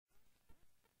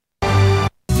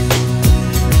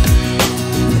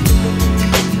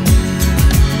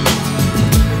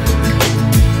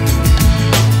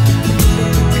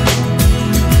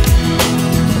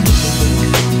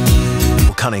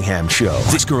Cunningham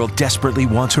Show. This girl desperately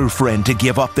wants her friend to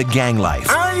give up the gang life.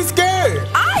 I ain't scared.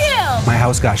 I am. My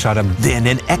house got shot up. Then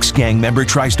an ex-gang member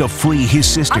tries to flee his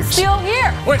sisters. I'm still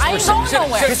here. I ain't going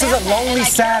nowhere. This is a lonely,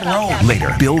 sad road.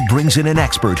 Later, Bill brings in an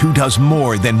expert who does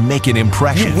more than make an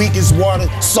impression. You weak as water,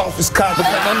 soft as cotton.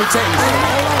 Let me tell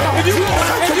you.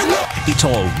 It's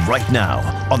all right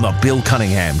now on the Bill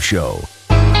Cunningham Show.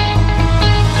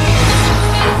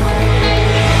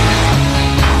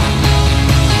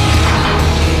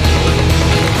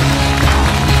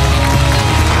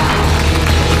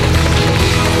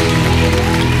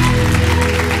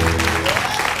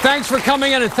 Thanks for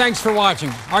coming in and thanks for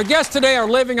watching. Our guests today are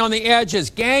living on the edge as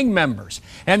gang members,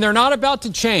 and they're not about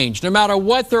to change, no matter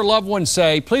what their loved ones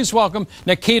say. Please welcome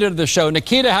Nikita to the show.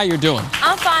 Nikita, how you doing?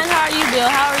 I'm fine. How are you, Bill?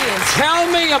 How are you?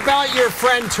 Tell me about your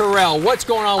friend Terrell. What's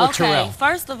going on with Terrell? Okay,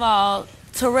 first of all,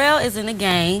 Terrell is in a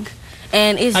gang,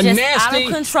 and it's A just nasty, out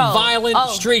of control. violent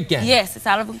street gang. Yes, it's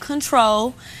out of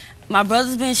control. My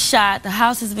brother's been shot. The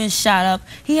house has been shot up.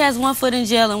 He has 1 foot in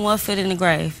jail and 1 foot in the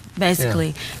grave, basically.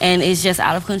 Yeah. And it's just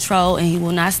out of control, and he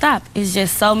will not stop. It's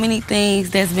just so many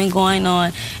things that's been going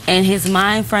on, and his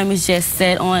mind frame is just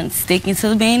set on sticking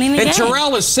to being in the gang. And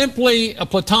Terrell is simply a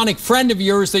platonic friend of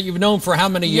yours that you've known for how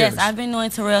many years? Yes, I've been knowing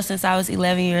Terrell since I was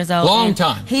 11 years old. Long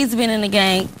time. He's been in the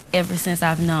gang ever since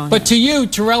I've known him. But to you,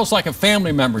 Terrell's like a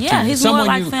family member to you. Yeah, he's someone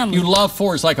more like family. You love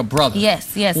for is like a brother.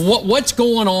 Yes, yes. What's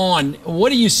going on?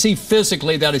 What do you see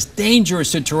physically that is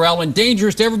dangerous to Terrell and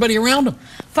dangerous to everybody around him?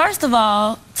 First of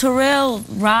all, Terrell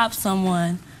robbed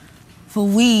someone for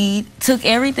weed, took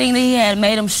everything that he had,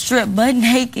 made him strip butt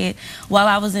naked while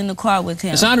I was in the car with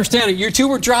him. As I understand it, you two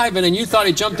were driving and you thought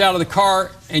he jumped out of the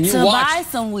car and you watched. To buy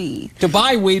some weed. To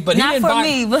buy weed, but Not he didn't for buy.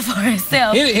 me, but for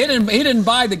himself. He didn't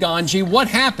buy the ganji. What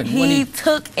happened? He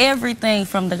took everything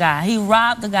from the guy. He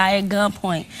robbed the guy at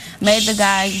gunpoint, made the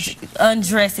guy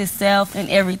undress himself and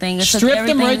everything. It Stripped took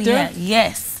everything him right there? Had.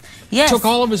 Yes. Yes. Took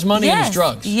all of his money and his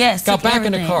drugs. Yes. Got back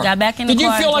in the car. Got back in the car. Did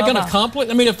you feel like an accomplice?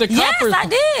 I mean, if the coppers... Yes, I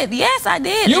did. Yes, I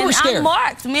did. You were scared. I'm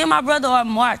marked. Me and my brother are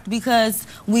marked because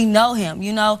we know him,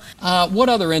 you know. What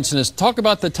other incidents? Talk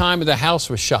about the time the house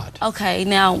was shot. Okay,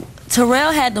 now,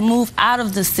 Terrell had to move out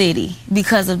of the city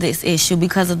because of this issue,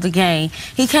 because of the gang.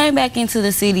 He came back into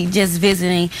the city just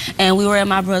visiting, and we were at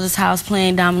my brother's house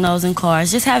playing dominoes and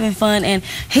cars, just having fun, and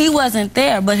he wasn't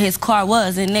there, but his car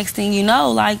was. And next thing you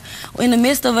know, like, in the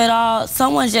midst of it all,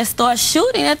 someone just starts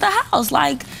shooting at the house,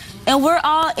 like, and we're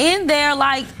all in there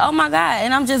like, oh my God.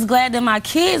 And I'm just glad that my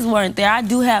kids weren't there. I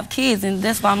do have kids, and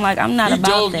that's why I'm like, I'm not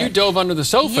about that. You dove under the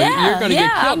sofa. Yeah, You're going to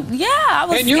get killed. I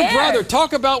was And your scared. brother,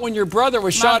 talk about when your brother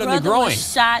was shot in the groin.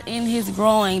 Was shot in his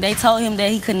groin. They told him that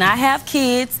he could not have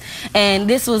kids, and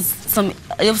this was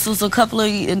a couple of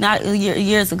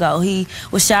years ago. He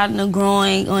was shot in the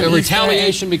groin. On a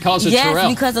retaliation because of Terrell.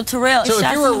 Yes, because of Terrell. So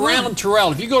if you were around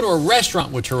Terrell, if you go to a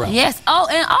restaurant with Terrell. Yes.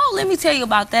 Let me tell you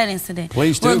about that incident.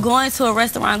 Please do. We're going to a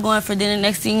restaurant, going for dinner.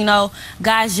 Next thing you know,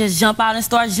 guys just jump out and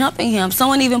start jumping him.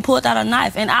 Someone even pulled out a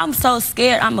knife, and I'm so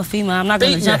scared. I'm a female. I'm not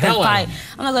going to jump and fight.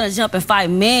 I'm not going to jump and fight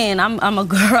men. I'm a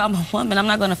girl. I'm a woman. I'm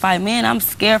not going to fight men. I'm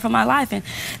scared for my life, and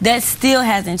that still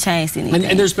hasn't changed anything.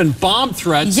 And there's been bomb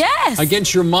threats. Yes.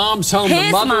 Against your mom's home, the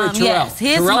mother of Terrell. Yes,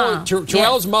 his mom.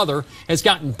 Terrell's mother has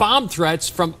gotten bomb threats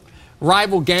from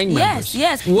rival gang members.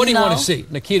 Yes. What do you want to see?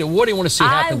 Nikita, what do you want to see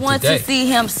happen today? I want to see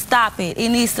him stop it. It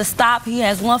needs to stop. He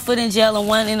has 1 foot in jail and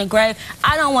 1 in the grave.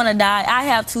 I don't want to die. I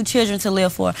have 2 children to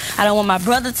live for. I don't want my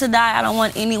brother to die. I don't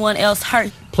want anyone else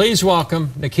hurt. Please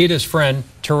welcome Nikita's friend,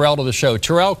 Terrell, to the show.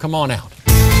 Terrell, come on out.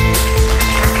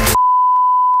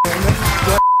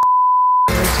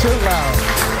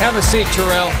 Have a seat,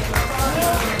 Terrell.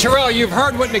 Terrell, you've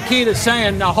heard what Nikita's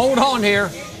saying. Now hold on here.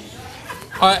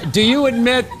 Do you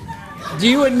admit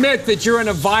that you're in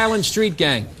a violent street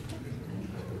gang?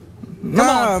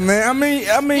 Nah, man. I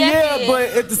mean, yeah, but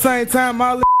at the same time,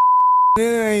 all it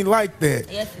ain't like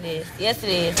that. Yes, it is. Yes, it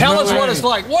is. Tell us what it's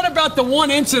like. What about the one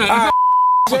incident?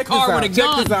 Check this out. Check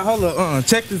this out. Hold up.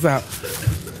 Check this out.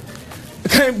 I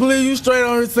can't believe you straight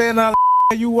on here saying all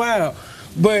you wild,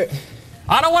 but.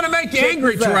 I don't want to make you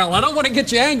angry, Terrell. I don't want to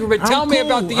get you angry, but tell me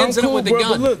about the incident with the gun.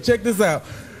 But look, check this out.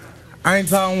 I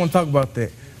don't want to talk about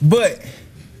that. But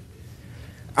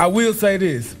I will say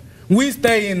this. We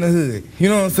stay in the hood. You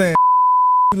know what I'm saying?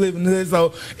 We live in the hood.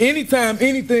 So anytime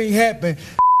anything happen,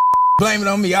 blame it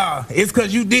on me. It's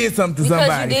because you did something to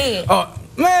somebody. Because you did. Oh,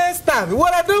 man, stop it.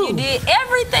 What'd I do? You did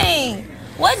everything.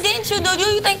 What didn't you do? Do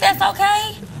you think that's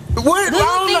okay? Do you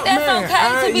think that's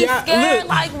okay to be scared? Look,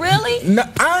 like, really? No,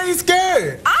 I ain't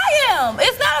scared. I am.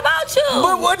 It's not about you.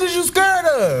 But what is you scared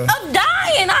of? Of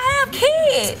dying. I have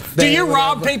kids. Do you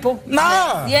rob people?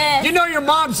 Nah. Yes. You know your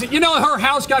mom's, her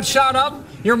house got shot up?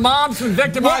 Your mom's been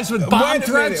victimized with bomb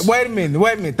threats? Wait a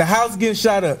minute. The house getting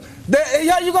shot up.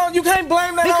 You can't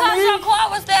blame that on me. Because your car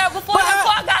was there before your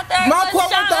car got there. My car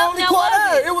was the only car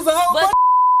there. It was a whole bunch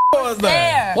of cars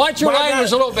there. Watch your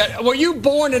language a little bit. Were you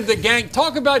born into the gang?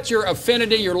 Talk about your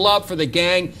affinity, your love for the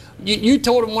gang. You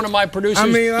told him, one of my producers,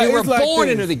 you were born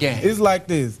into the gang. It's like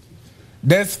this.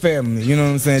 That's family. You know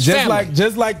what I'm saying?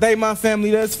 Just like they my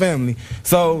family, that's family.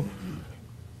 So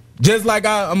just like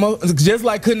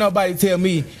couldn't nobody tell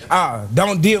me,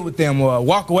 don't deal with them or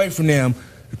walk away from them.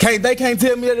 They can't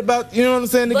tell me that about, you know what I'm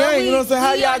saying, the gang. You know what I'm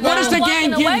saying? How y'all What does the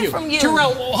gang give you?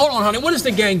 Terrell, hold on, honey. What does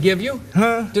the gang give you?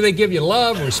 Huh? Do they give you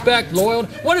love, respect,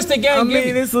 loyalty? What does the gang give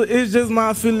you? It's just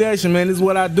my affiliation, man. It's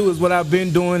what I do. It's what I've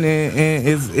been doing, and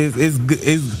it's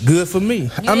good for me.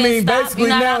 Basically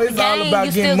now it's all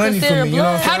about getting money for me. You know what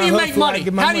I'm saying? How do you make money?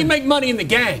 How do you make money in the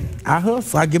gang? I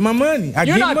hustle. I get my money.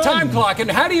 You're not time clocking.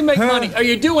 How do you make money? Are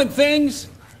you doing things?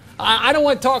 I don't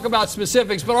want to talk about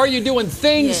specifics, but are you doing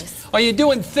things? Yes. Are you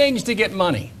doing things to get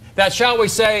money that, shall we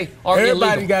say, are illegal?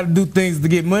 Everybody got to do things to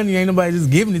get money. Ain't nobody just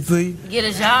giving it to you. Get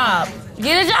a job.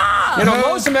 Get a job. You know,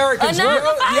 most Americans. Your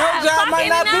job might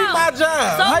not be my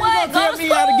job. So how you gonna tell me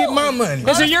how to get my money?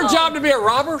 Is it your job to be a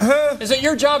robber? Huh? Is it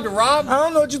your job to rob? I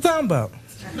don't know what you're talking about.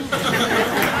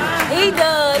 He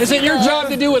does. Is it your job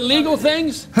to do illegal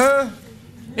things? Huh?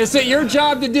 Is it your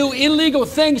job to do illegal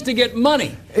things to get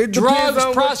money? It drugs,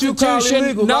 on prostitution, what you call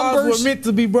illegal. numbers. Laws were meant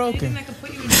to be broken.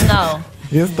 No.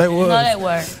 Yes, they were. No, they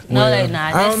weren't. No, they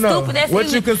not. That's stupid. That's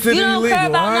what you consider illegal? You don't care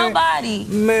about nobody.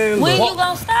 Man, when you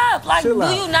gonna stop? Like, do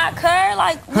you not care?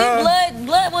 Like,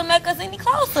 blood wouldn't make us any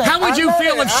closer. How would you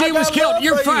feel if she was killed?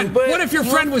 Your friend. What if your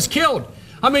friend was killed?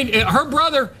 I mean, her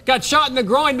brother got shot in the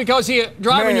groin because he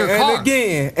driving your car.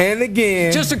 And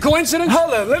again. Just a coincidence?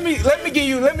 Hold up. Let me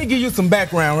give you some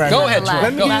background right now. Go ahead, Troy.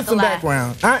 Let me give you some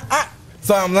background.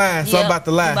 So I'm lying. So I'm about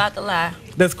to lie. You're about to lie.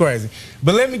 That's crazy.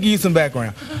 But let me give you some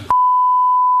background.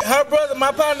 Her brother,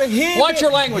 my partner, watch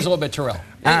your language a little bit, Terrell.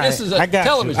 This is a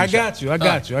television show. I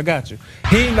got you.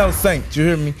 He ain't no saint. You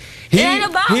hear me? It ain't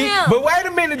about him. But wait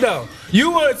a minute though.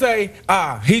 You would say,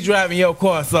 he driving your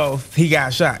car, so he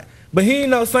got shot. But he ain't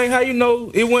no saint. How you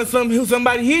know it wasn't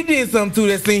somebody he did something to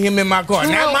that seen him in my car?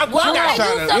 Now my car got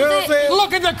shot up. You know what I'm saying?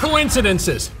 Look at the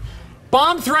coincidences.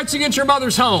 Bomb threats against your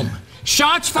mother's home.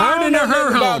 Shots fired into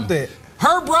her home.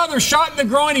 Her brother shot in the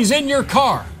groin. He's in your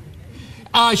car.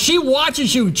 She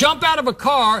watches you jump out of a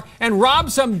car and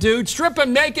rob some dude, strip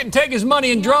him naked, and take his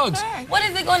money and drugs. What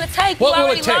is it going to take? What you will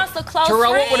already it take? lost a close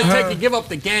Terrell, friend. what would it take to give up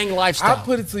the gang lifestyle? I'll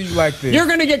put it to you like this. You're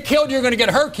going to get killed. You're going to get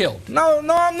her killed. No,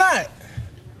 I'm not.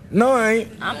 No, I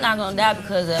ain't. I'm not going to die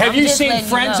because of it. Have you seen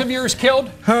friends of yours killed?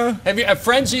 Huh? Have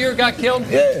friends of yours got killed?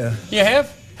 Yeah. You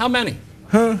have? How many?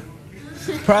 Huh?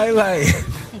 Probably like...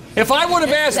 If I would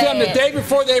have asked them the day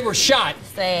before they were shot,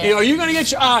 are you going to get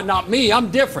shot? Not me. I'm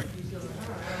different.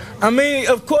 I mean,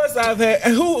 of course I've had.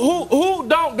 Who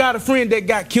don't got a friend that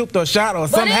got killed or shot or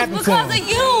something happened to him? But it's because of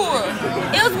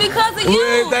you. It was because of you.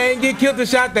 Well, if they ain't get killed or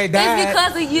shot, they died. It's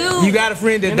because of you. You got a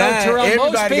friend that died. Terrell,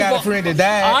 everybody got a friend that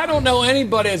died. I don't know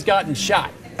anybody that's gotten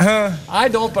shot. Huh? I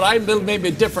don't, but I live maybe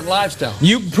a different lifestyle.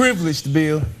 You privileged,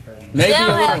 Bill. Maybe that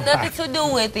don't have nothing to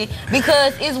do with it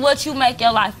because it's what you make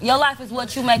your life. Your life is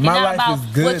what you make. It's not about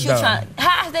what you trying.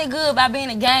 How is that good by being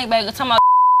a gangbanger? Talking about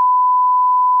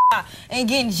and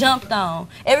getting jumped on.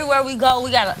 Everywhere we go,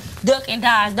 we gotta duck and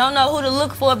dodge. Don't know who to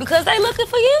look for because they looking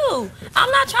for you.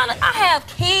 I'm not trying to. I have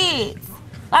kids.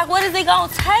 Like, what is it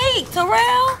gonna take,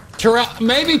 Terrell? Terrell,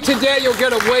 maybe today you'll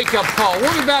get a wake-up call.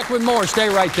 We'll be back with more. Stay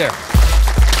right there.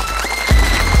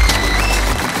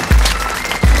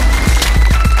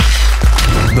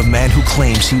 The man who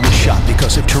claims he was shot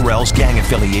because of Terrell's gang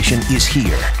affiliation is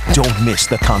here. Don't miss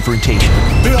the confrontation.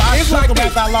 Bill, I shook him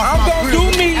after I lost my crib. I'm gonna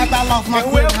do me. After I lost my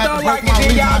crib, whoever don't like it,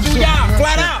 then y'all do y'all.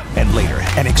 Flat out. And later,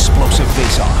 an explosive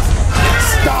face-off.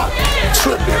 Stop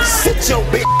tripping. Sit your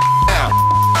bitch down.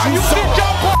 You sit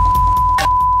your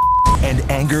and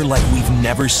anger like we've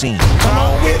never seen. Come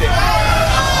on with it.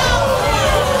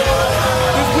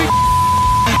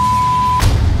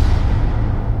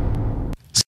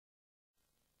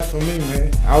 For me,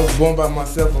 man, I was born by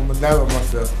myself. I'm gonna die by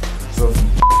myself. So if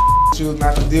choose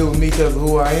not to deal with me because of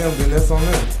who I am, then that's on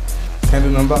them. Can't do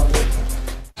nothing about that.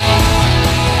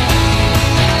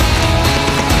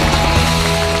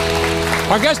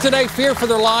 Our guests today fear for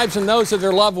their lives and those of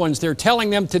their loved ones. They're telling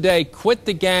them today, quit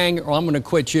the gang or I'm going to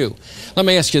quit you. Let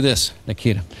me ask you this,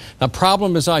 Nikita. The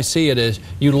problem as I see it is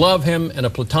you love him in a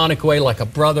platonic way like a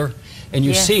brother. and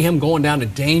you see him going down a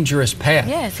dangerous path.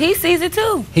 Yes, he sees it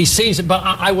too. He sees it, but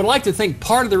I would like to think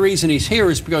part of the reason he's here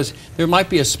is because there might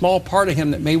be a small part of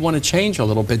him that may want to change a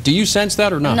little bit. Do you sense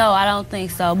that or not? No, I don't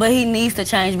think so. But he needs to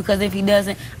change, because if he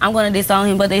doesn't, I'm going to disown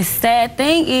him. But the sad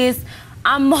thing is,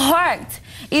 I'm marked.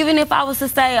 Even if I was to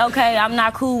say, okay, I'm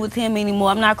not cool with him anymore,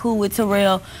 I'm not cool with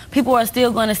Terrell, people are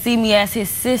still going to see me as his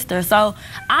sister. So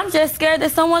I'm just scared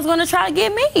that someone's going to try to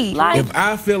get me. Like, if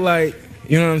I feel like,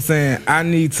 you know what I'm saying, I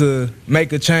need to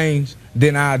make a change,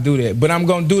 then I'll do that. But I'm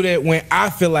going to do that when I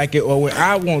feel like it or when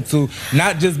I want to,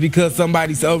 not just because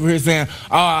somebody's over here saying, oh,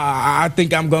 I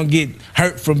think I'm going to get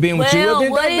hurt from being with you. Well,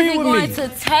 then what don't is be it with going me. to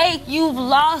take? You've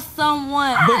lost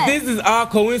someone. But this is all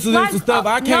coincidence and stuff.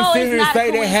 I can't sit here and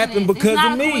say that happened because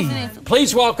of me.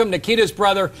 Please welcome Nikita's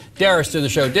brother, Darius, to the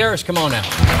show. Darius, come on out.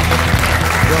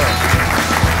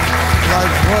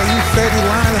 Like, bro, you steady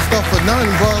lying and stuff for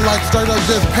nothing, bro. Like, straight up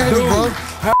just petty, bro.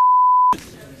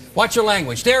 Watch your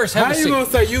language. Darius, have a seat. How you gonna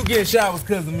say you getting shot was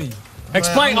because of me?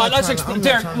 Explain. Let's explain.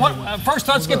 Darius, first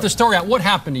let's get the story out. What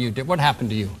happened to you? What happened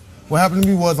to you? What happened to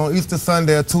me was on Easter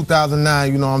Sunday of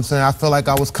 2009, you know what I'm saying? I felt like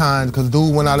I was kind because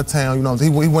dude went out of town, you know what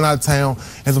I'm saying? He went out of town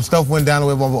and some stuff went down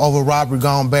over robbery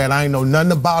gone bad. I ain't know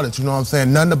nothing about it, you know what I'm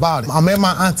saying? Nothing about it. I'm at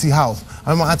my auntie house.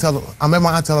 I'm at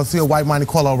my auntie house. I see a white Monte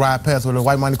Carlo ride past with her.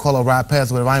 White Monte Carlo ride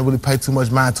past with her. I ain't really pay too much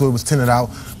mind to it. It was tinted out.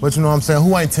 But you know what I'm saying?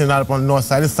 Who ain't tinted out up on the north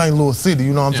side? It's St. Louis City,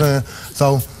 you know what I'm saying?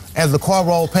 So as the car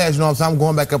rolled past, you know what I'm saying? I'm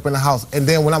going back up in the house. And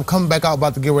then when I'm coming back out,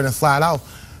 about to get ready to slide out,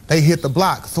 they hit the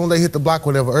block. Soon they hit the block,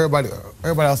 whatever, everybody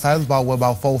outside, it was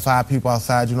about 4 or 5 people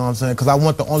outside, you know what I'm saying? Because I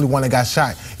wasn't the only one that got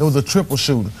shot. It was a triple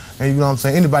shooting. And you know what I'm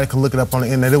saying? Anybody can look it up on the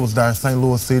internet. It was there in St.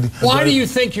 Louis City. Why do you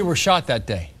think you were shot that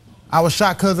day? I was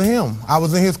shot because of him. I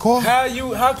was in his car. How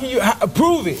can you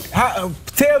prove it?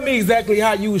 Tell me exactly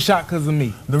how you was shot because of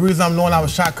me. The reason I'm knowing I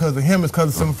was shot because of him is because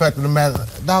of the simple fact of the matter.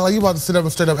 Dog, like, you about to sit up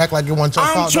and straight up act like it wasn't your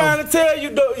fault. I'm trying to tell you,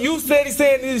 though. You said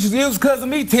it was because of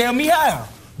me. Tell me how.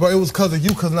 Bro, it was because of you,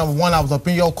 because number one, I was up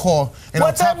in your car. And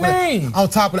what that mean? On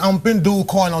top of that, I'm in dude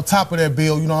car and on top of that,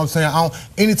 Bill, you know what I'm saying?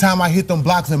 Anytime I hit them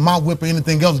blocks in my whip or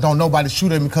anything else, don't nobody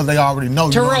shoot at me because they already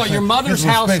know. Terrell, you know what I'm your mother's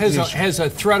house has a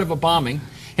threat of a bombing.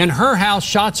 In her house,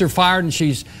 shots are fired and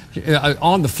she's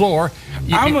on the floor.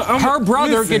 Her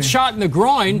brother gets shot in the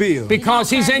groin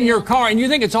because he's in your car, and you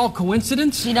think it's all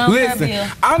coincidence? Listen,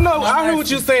 I know, I heard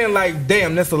what you're saying, like,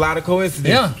 damn, that's a lot of coincidence.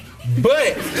 Yeah.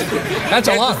 But that's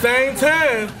a lot. At the same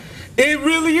time, it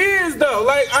really is though.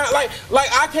 Like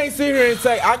I can't sit here and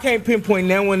say I can't pinpoint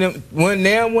one of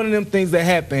them things that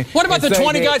happened. What about the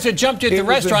 20 guys that jumped you at the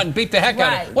restaurant and beat the heck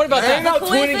out of you? What about that? Ain't no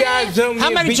 20 guys jumped me. How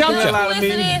many jumped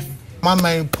you? My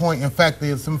main point, in fact,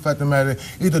 is some fact of the matter.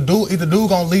 Either dude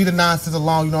gonna leave the nonsense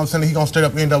alone, you know what I'm saying? He gonna straight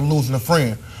up end up losing a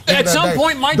friend. At some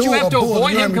point, might you have to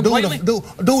avoid him completely? Dude,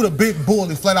 the big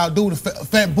bully, flat out, dude, the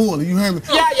fat bully. You hear me?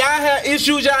 Yeah, y'all had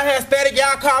issues, y'all had static,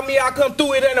 y'all call me, I'll come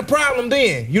through. It ain't a problem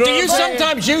then. You know do you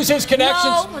sometimes use his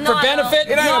connections for benefit?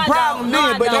 It ain't a problem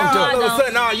then, but now all of a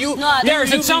sudden,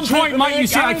 Darius, at some point, might you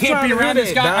say, I can't be around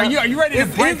this guy? Are you ready to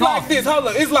break off? It's like this, hold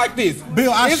up, it's like this.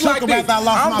 Bill, I shook him after I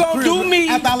lost my crib. I'm gonna do me,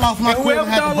 after I lost my crib, whoever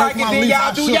don't like it, then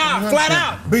y'all do y'all, flat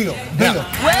out. Bill.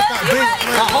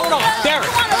 Hold on, Darius,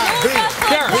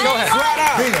 go ahead. Flat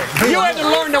out. You had to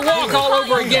learn to walk all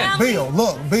over again. Bill.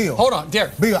 Hold on,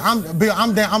 Derek. Bill,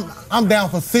 I'm down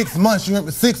for 6 months. You heard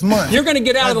me? 6 months. You're going to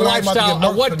get out of the lifestyle.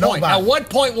 At what point? At what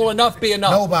point will enough be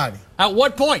enough? Nobody. At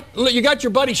what point? You got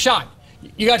your buddy shot.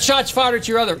 You got shots fired at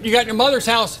you got your mother's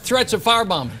house, threats of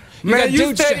firebombing. Man,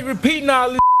 you steady repeating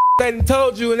all this that I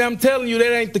told you, and I'm telling you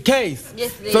that ain't the case.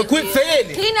 Yes, so quit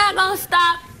saying it. He not going to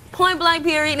stop. Point blank,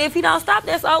 period. And if he don't stop,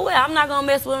 that's all well. I'm not gonna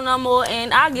mess with him no more,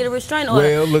 and I'll get a restraining order.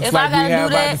 Well, looks if like I gotta we have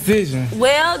do that, our decision.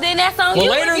 Well, then that's on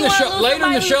you. Later in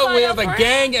the show, we have a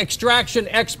gang extraction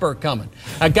expert coming.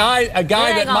 A guy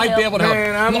that might be able to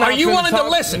help. Are you willing to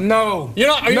listen? No. You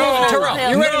know, are you willing to Terrell?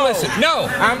 You ready to listen? No.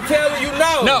 I'm telling you,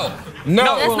 no. No.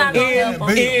 No, that's not gonna help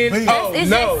him.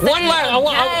 No. One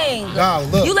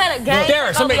last. You let a gang.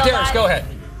 Darius, go ahead.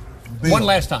 Bill, one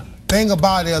last time. Thing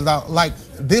about it is, like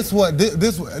this what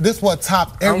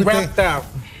topped everything. I'm wrapped out.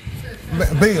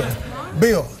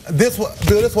 Bill, this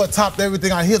what topped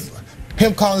everything on him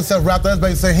calling himself wrapped up.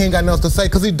 Everybody saying he ain't got nothing to say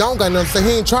because he don't got nothing to say.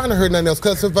 He ain't trying to hurt nothing else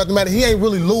because about the matter, he ain't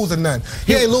really losing nothing.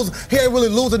 He ain't really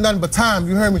losing nothing but time.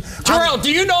 You heard me? Terrell,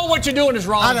 do you know what you're doing is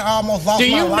wrong? I almost lost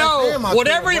my life and my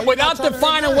career. Without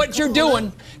defining what you're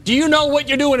doing, do you know what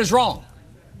you're doing is wrong?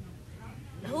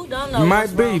 Who don't know?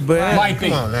 Might be, but might be.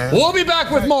 On, we'll be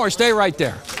back with more. Stay right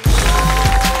there.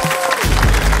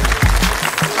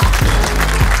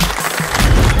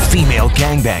 Female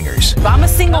gangbangers. If I'm a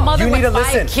single mother with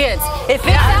 5 kids. If it's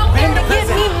out there to give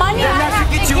me money, I have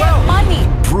to get money.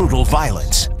 Brutal real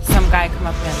violence. Some guy come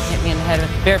up and hit me in the head with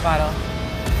a beer bottle.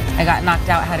 I got knocked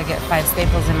out, had to get 5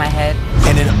 staples in my head.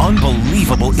 And an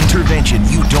unbelievable intervention.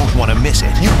 You don't want to miss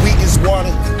it. You weak as water,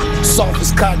 soft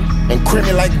as cotton, and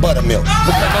creamy like buttermilk.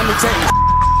 But let me tell you.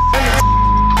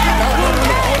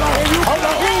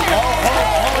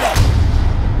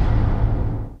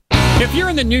 If you're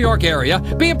in the New York area,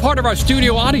 be a part of our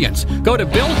studio audience. Go to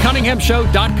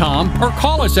BillCunninghamShow.com or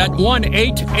call us at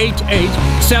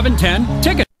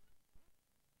 1-888-710-TICKET.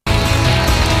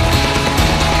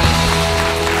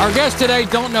 Our guests today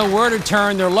don't know where to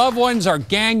turn. Their loved ones are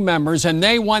gang members, and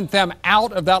they want them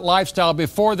out of that lifestyle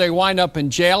before they wind up in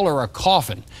jail or a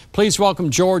coffin. Please welcome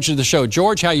George to the show.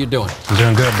 George, how you doing? I'm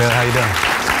doing good, Bill. How you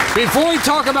doing? Before we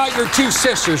talk about your 2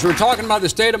 sisters, we're talking about the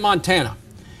state of Montana.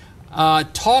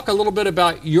 Talk a little bit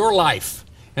about your life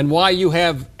and why you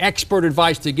have expert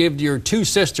advice to give to your 2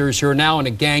 sisters who are now in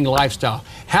a gang lifestyle.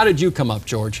 How did you come up,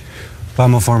 George? Well,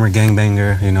 I'm a former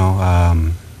gangbanger, you know.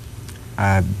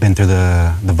 I've been through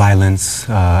the violence.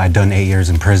 I've done 8 years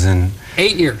in prison.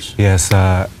 8 years? Yes.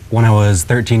 When I was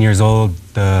 13 years old,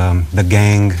 the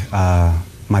gang,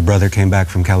 my brother came back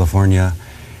from California,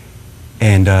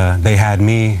 and they had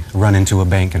me run into a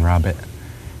bank and rob it.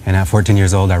 And at 14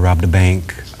 years old, I robbed a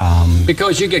bank.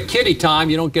 Because you get kiddie time,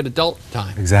 you don't get adult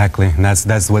time. Exactly, and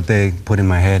that's what they put in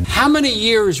my head. How many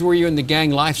years were you in the gang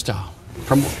lifestyle?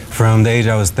 From the age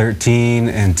I was 13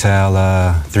 until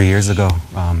 3 years ago,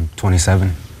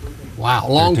 27. Wow,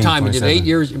 a long 13, time. You did 27. 8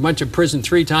 years, you went to prison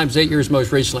 3 times, 8 years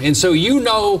most recently. And so you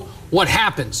know what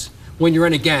happens when you're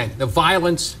in a gang, the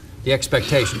violence, the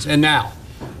expectations. And now,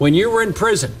 when you were in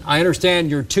prison, I understand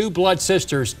your 2 blood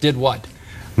sisters did what?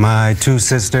 My 2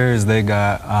 sisters, they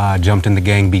got jumped in the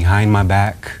gang behind my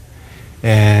back,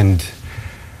 and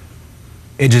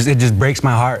it just breaks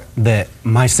my heart that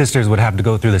my sisters would have to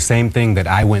go through the same thing that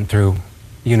I went through,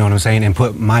 you know what I'm saying, and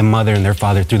put my mother and their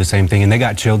father through the same thing, and they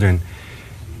got children.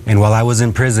 And while I was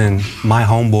in prison, my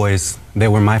homeboys, they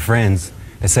were my friends,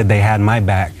 they said they had my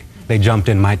back. They jumped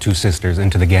in my 2 sisters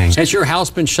into the gang. Has your house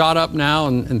been shot up now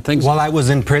and things? While I was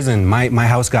in prison, my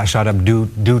house got shot up due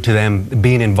to them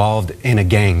being involved in a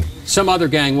gang. Some other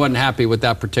gang wasn't happy with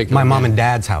that particular My gang. mom and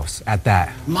dad's house at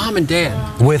that. Mom and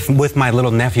dad? With my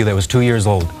little nephew that was 2 years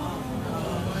old.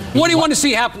 What do you want to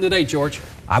see happen today, George?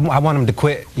 I want them to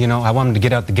quit, you know. I want them to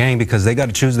get out the gang because they got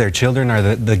to choose their children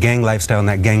or the gang lifestyle, and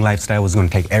that gang lifestyle was going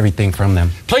to take everything from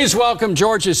them. Please welcome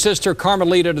George's sister,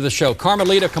 Carmelita, to the show.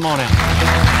 Carmelita, come on out.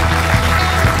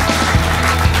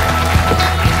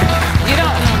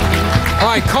 All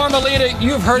right, Carmelita,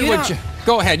 you've heard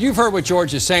go ahead. You've heard what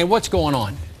George is saying. What's going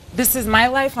on? This is my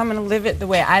life. I'm going to live it the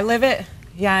way I live it.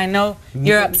 Yeah, I know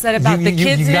you're upset about the kids and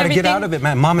everything. You got to get out of it,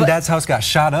 man. Mom and Dad's house got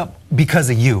shot up because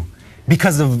of you.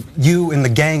 Because of you and the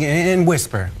gang and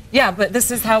Whisper. Yeah, but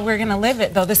this is how we're going to live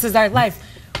it, though. This is our life.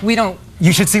 We don't...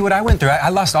 You should see what I went through. I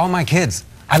lost all my kids.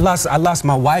 I lost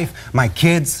my wife, my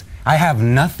kids. I have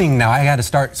nothing now. I got to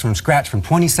start from scratch. From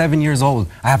 27 years old,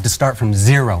 I have to start from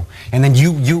 0. And then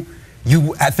you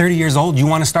at 30 years old, you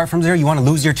want to start from 0? You want to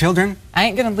lose your children? I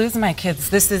ain't going to lose my kids.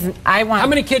 This isn't... How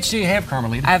many kids do you have,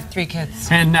 Carmelita? I have 3 kids.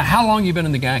 And how long you been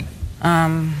in the gang?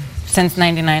 Since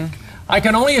 99. I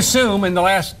can only assume in the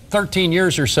last 13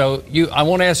 years or so, I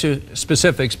won't ask you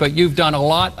specifics, but you've done a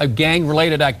lot of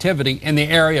gang-related activity in the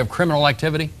area of criminal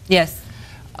activity? Yes.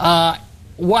 Well,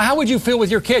 how would you feel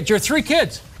with your kids? Your 3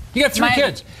 kids. You got 3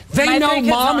 kids. They know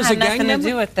mom is a gang member? My 3 kids don't have nothing to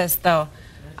do with this, though.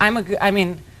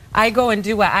 I go and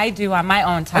do what I do on my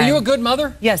own time. Are you a good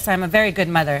mother? Yes, I'm a very good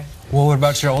mother. Well, what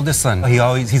about your oldest son?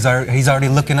 He's already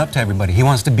looking up to everybody. He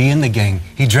wants to be in the gang.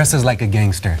 He dresses like a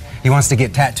gangster. He wants to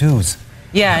get tattoos.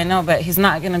 Yeah, I know, but he's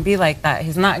not going to be like that.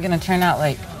 He's not going to turn out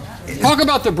like... Talk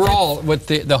about the brawl with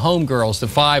the homegirls, the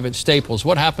 5 at Staples.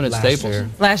 What happened at Staples?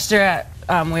 Last year,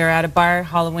 we were at a bar,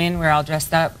 Halloween. We were all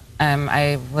dressed up.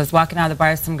 I was walking out of the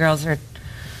bar. Some girls were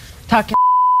talking.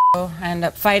 I ended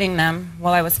up fighting them.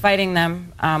 While I was fighting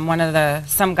them,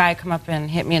 some guy come up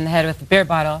and hit me in the head with a beer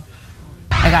bottle.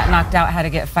 I got knocked out, had to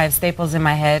get 5 staples in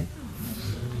my head.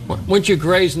 Weren't you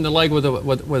grazed in the leg with a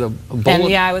bullet? And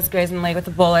yeah, I was grazed in the leg with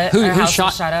a bullet. Who was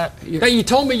shot up. Now, you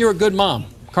told me you're a good mom,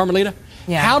 Carmelita.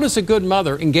 Yeah. How does a good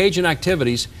mother engage in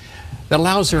activities that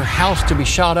allows her house to be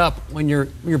shot up when your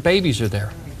babies are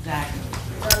there? Exactly.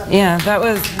 Yeah, that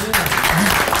was...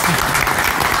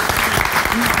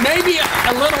 Maybe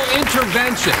a little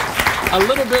intervention, a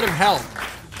little bit of help.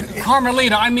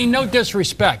 Carmelita, I mean, no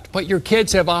disrespect, but your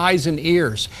kids have eyes and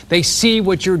ears. They see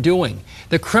what you're doing.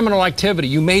 The criminal activity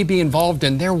you may be involved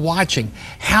in, they're watching.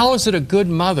 How is it a good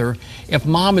mother if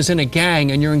mom is in a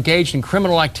gang and you're engaged in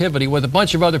criminal activity with a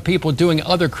bunch of other people doing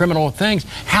other criminal things?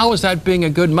 How is that being a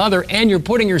good mother and you're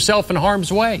putting yourself in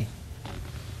harm's way?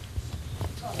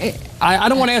 I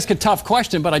don't want to ask a tough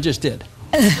question, but I just did.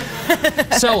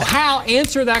 So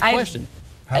answer that question.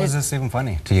 How is this even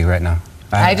funny to you right now?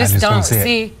 I just don't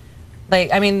see,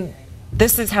 like, I mean,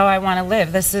 this is how I want to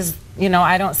live. This is, you know,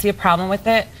 I don't see a problem with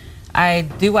it. I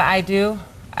do what I do.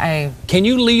 Can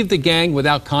you leave the gang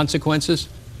without consequences?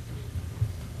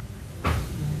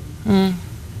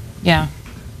 Yeah.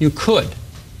 You could.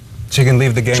 She can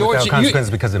leave the gang without consequences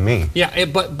because of me. Yeah,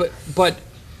 but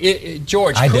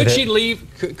George, could she leave?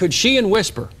 Could she and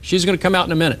Whisper, she's going to come out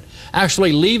in a minute,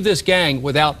 actually leave this gang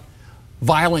without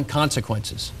violent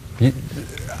consequences?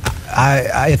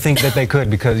 I think that they could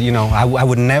because, you know, I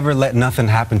would never let nothing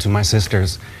happen to my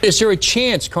sisters. Is there a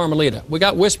chance, Carmelita, we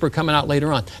got Whisper coming out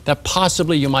later on, that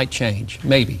possibly you might change?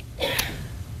 Maybe.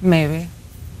 Maybe.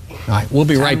 All right, we'll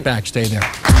be right back. Stay there.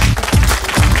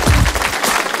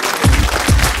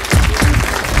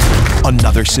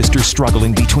 Another sister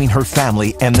struggling between her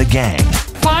family and the gang.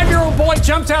 5-year-old boy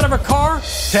jumped out of a car to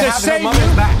save you.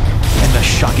 Back. And the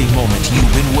shocking moment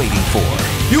you've been waiting for.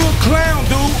 You a clown,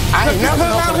 dude. I ain't never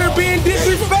out here being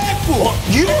disrespectful.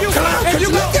 You a clown, cause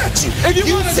look at you. If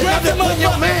you want to sitting grab there the putting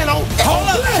your man on. hold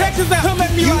up, check this out. Come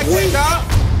at me like that,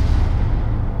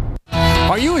 dog.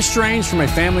 Are you estranged from a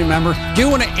family member? Do you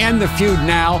want to end the feud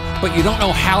now, but you don't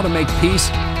know how to make peace?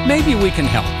 Maybe we can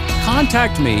help.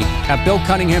 Contact me at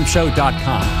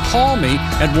BillCunninghamShow.com. Call me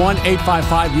at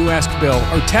 1-855-U-ASK-BILL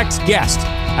or text GUEST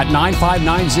at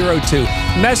 95902.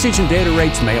 Message and data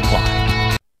rates may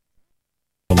apply.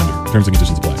 Terms and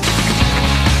conditions apply.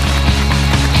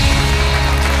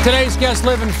 Today's guests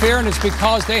live in fear, and it's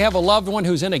because they have a loved one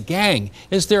who's in a gang.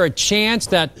 Is there a chance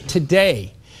that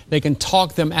today they can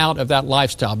talk them out of that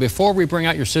lifestyle? Before we bring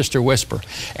out your sister Whisper,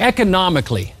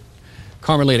 economically,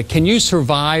 Carmelita, can you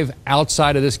survive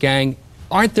outside of this gang?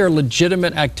 Aren't there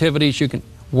legitimate activities you can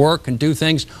work and do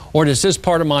things? Or does this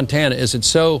part of Montana, is it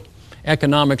so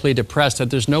economically depressed that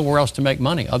there's nowhere else to make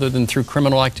money other than through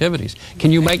criminal activities?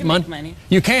 Can you make money?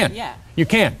 You can? Yeah. You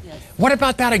can? Yes. What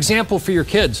about that example for your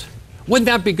kids? Wouldn't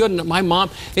that be good? And my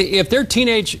mom, if they're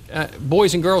teenage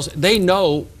boys and girls, they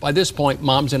know by this point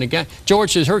mom's in a gang.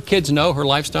 George, does her kids know her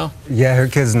lifestyle? Yeah, her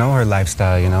kids know her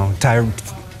lifestyle, you know.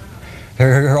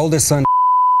 Her oldest son,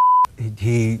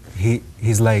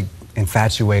 he's like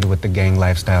infatuated with the gang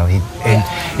lifestyle.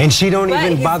 And she don't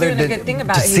even bother to, a good thing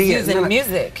about to it. see He's using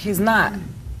music. He's not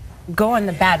going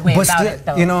the bad way but about still, it,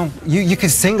 though. you know, you can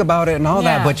sing about it and all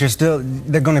that, but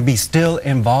they're going to be still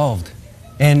involved.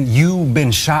 And you've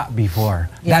been shot before.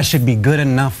 Yeah. That should be good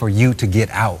enough for you to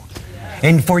get out.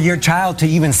 And for your child to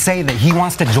even say that he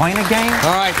wants to join a gang,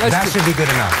 all right, that should be good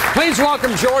enough. Please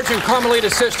welcome George and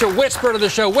Carmelita's sister, Whisper, to the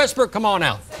show. Whisper, come on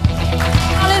out.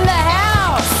 Not in the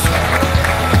house.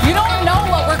 You don't know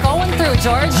what we're going through,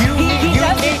 George.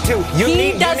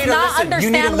 He does not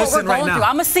understand what we're going through.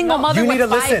 I'm a single mother with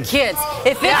 5 kids.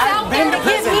 If it's out there to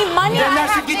give me money, I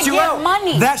have to get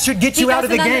money. That should get you out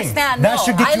of the game. That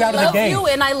should get you out of the game. I love you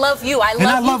and I love you. I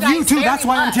love you too. That's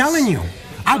why I'm telling you.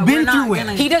 I've been through it.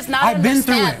 He does not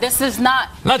understand. This is not.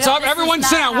 Let's everyone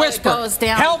sit down. Whisper.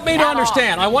 Help me to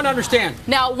understand. I want to understand.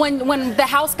 Now, when the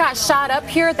house got shot up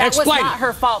here, that was not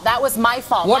her fault. That was my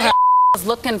fault. What happened? Was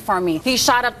looking for me. He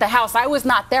shot up the house. I was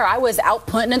not there. I was out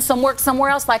putting in some work somewhere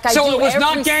else, like I do every single night. So it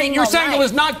was not gang. You're saying it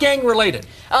was not gang related?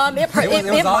 It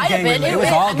was all gang related. It was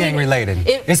all gang related.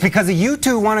 It's because of you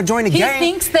two want to join a gang. He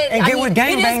thinks that and get with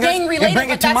gangbangers and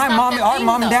bring it to our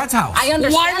mom and dad's house. I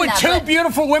understand. Why would two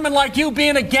beautiful women like you be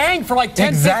in a gang for like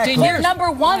 10, 15 years? Number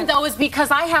one, though, is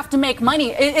because I have to make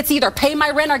money. It's either pay my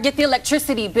rent or get the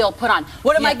electricity bill put on.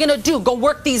 What am I going to do? Go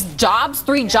work these jobs,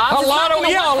 3 jobs? A lot of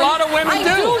women do. I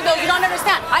do, though. You don't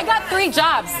understand. I got 3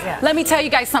 jobs. Yeah. Let me tell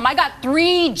you guys something. I got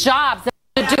 3 jobs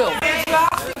to do.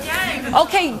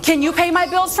 Okay, can you pay my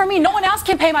bills for me? No one else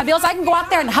can pay my bills. I can go out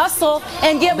there and hustle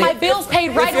and get my bills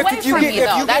paid right away from me,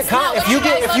 though. If you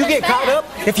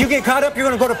get caught up, you're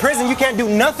going to go to prison. You can't do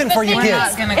nothing for your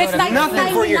kids. It's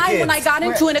 1999 when I got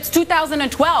into it. It's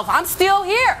 2012. I'm still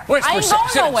here. I ain't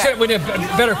going nowhere. We did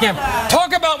better camp.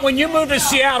 Talk about when you moved to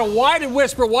Seattle. Why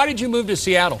did you move to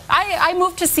Seattle? I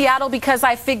moved to Seattle because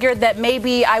I figured that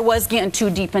maybe I was getting too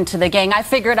deep into the gang. I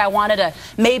figured I wanted to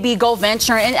maybe go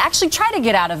venture and actually try to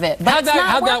get out of it. But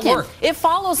how'd that work? It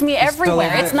follows me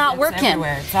everywhere. It's not working.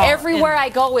 Everywhere I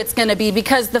go, it's going to be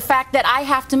because the fact that I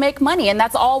have to make money, and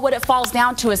that's all what it falls down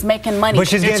down to is making money. But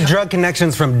she's getting drug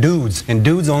connections from dudes, and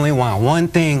dudes only want one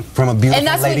thing from a beautiful and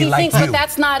that's lady what he like thinks, you. but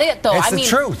that's not it, though. It's I the mean,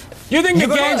 truth. You think the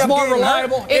gang's more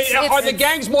reliable? Are the it's-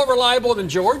 gangs more reliable than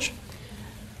George?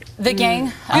 The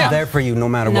gang? I'm there for you no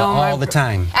matter what, all the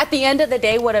time. At the end of the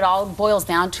day, what it all boils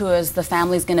down to is the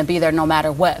family's going to be there no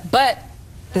matter what. But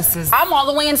I'm all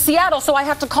the way in Seattle, so I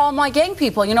have to call my gang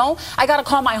people, you know? I got to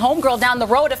call my homegirl down the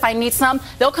road if I need some.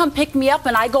 They'll come pick me up,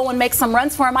 and I go and make some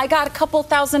runs for them. I got a couple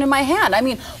thousand in my hand. I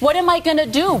mean, what am I going to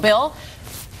do, Bill?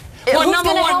 Well, Who's number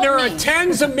gonna one, help there me? are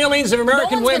tens of millions of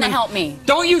American No one's women. gonna help me.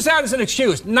 Don't use that as an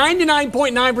excuse.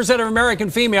 99.9% of American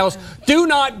females do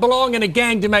not belong in a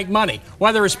gang to make money.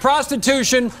 Whether it's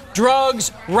prostitution,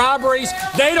 drugs, robberies,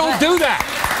 they don't do that.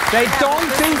 They don't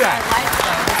do that.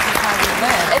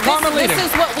 This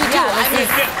is what we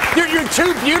do. You're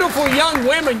two beautiful young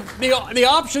women. The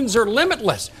options are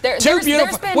limitless. There's been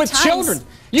with times children.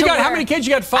 You to got how where- many kids?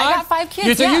 You got 5? I got 5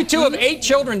 kids. So yeah. you two have 8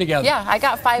 children together. Yeah, I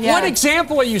got 5. What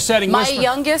example are you setting? My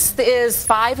youngest is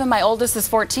 5 and my oldest is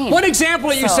 14. What example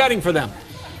are you So- setting for them?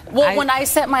 Well, when I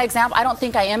set my example, I don't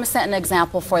think I am setting an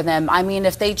example for them. I mean,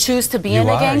 if they choose to be in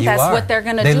a gang, that's what they're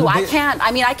going to do. I can't.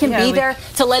 I mean, I can be there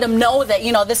to let them know that,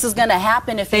 you know, this is going to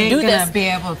happen if they do this. They're going to be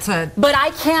able to. But I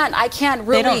can't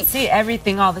really. They don't see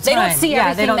everything all the time. They don't see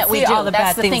everything that we do. All the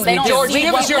that's bad the things thing. They don't. George, we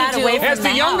give us keep that away as from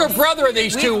the younger house. brother of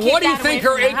these two, We what do you keep that think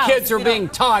away her from the 8 kids house, are being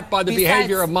taught by the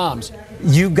behavior of moms?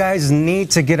 You guys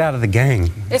need to get out of the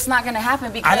gang. It's not going to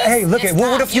happen because. Hey, look it's at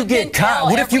what not. if you get caught?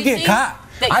 What if you get caught?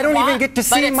 I don't even get to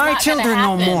see my children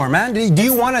no more, man. Do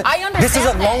you want to? I understand This is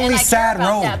a that, lonely, and I sad care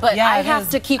about road. that, but I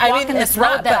have to keep walking this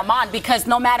road that I'm on because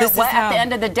no matter what, at the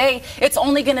end of the day, it's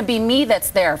only going to be me that's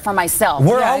there for myself.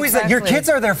 We're always your kids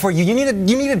are there for you. You need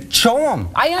to show them.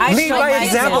 I understand. Lead by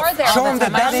example. Show them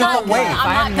that that ain't the way.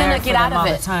 I'm not going to get out of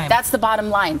it. That's the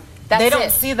bottom line. That's they don't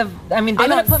it. see the. I mean, they I'm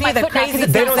don't gonna put see my the foot down 'cause crazy.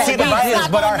 it's They don't see the not violence,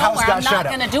 but our house got shot I'm not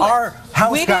up. gonna do it. Our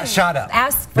house got shot up.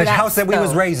 The house that we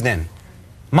was raised in.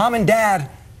 Mom and Dad,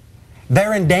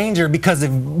 they're in danger because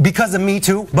of me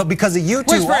too, but because of you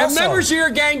two also. Have members of your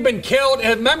gang been killed?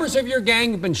 Have members of your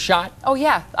gang been shot? Oh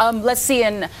yeah. Let's see.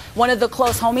 And one of the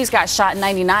close homies got shot in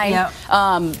 '99. Yep.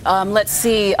 Let's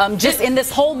see. Just in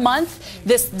this whole month,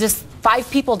 this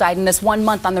 5 people died in this 1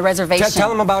 month on the reservation. Tell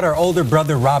them about our older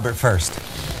brother Robert first.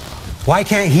 Why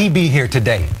can't he be here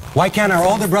today? Why can't our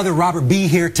older brother Robert be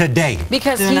here today?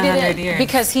 Because he didn't.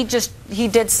 Because he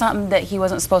did something that he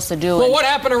wasn't supposed to do. Well, what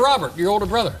happened to Robert, your older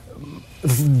brother?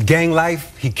 Gang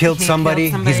life. He killed somebody.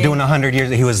 He's doing 100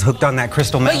 years. He was hooked on that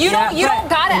crystal meth. But you don't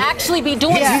gotta actually be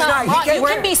doing something wrong. You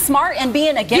can be smart and be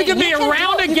in a gang. You can be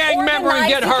around a gang member and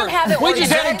get hurt. We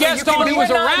just had a guest on who was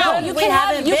around. You can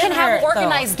have an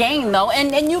organized gang though,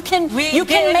 and you can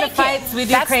make fights. We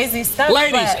do crazy stuff.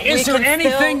 Ladies, is there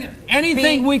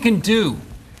anything we can do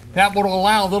that would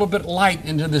allow a little bit of light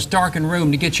into this darkened room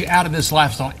to get you out of this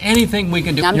lifestyle? Anything we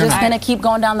can do? I'm just going to keep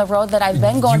going down the road that I've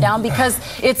been going down because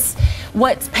it's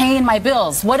what's paying my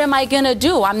bills. What am I going to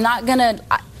do?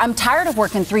 I'm tired of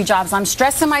working 3 jobs. I'm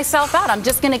stressing myself out. I'm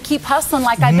just going to keep hustling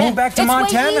like I've been. Move back to it's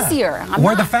Montana. way easier.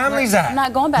 Where the family's at. I'm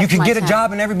not going back You to can get Montana. a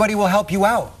job and everybody will help you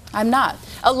out. I'm not.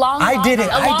 I did it.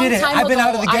 I've been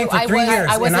out of the game for 3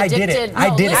 years, and I did it.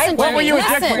 I did it. What were you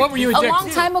addicted? What were you addicted? A long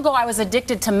time ago, I was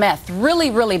addicted to meth.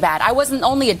 Really, really bad. I wasn't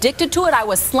only addicted to it, I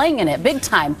was slanging it big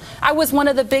time. I was one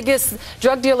of the biggest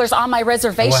drug dealers on my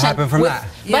reservation. What happened from that?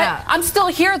 But I'm still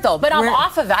here, though. But I'm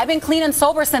off of it. I've been clean and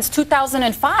sober since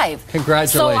 2005.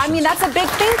 Congratulations. So, I mean, that's a big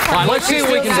thing for me. Let's see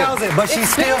what we can do. But she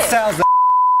still sells it.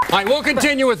 All right, we'll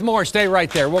continue with more. Stay right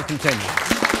there. We'll continue.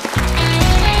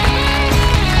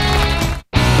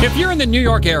 If you're in the New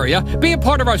York area, be a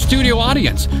part of our studio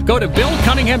audience. Go to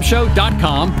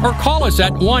BillCunninghamShow.com or call us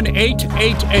at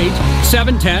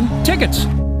 1-888-710-TICKETS.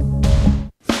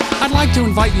 I'd like to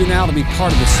invite you now to be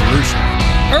part of the solution.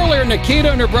 Earlier, Nikita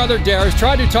and her brother Darius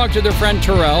tried to talk to their friend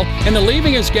Terrell into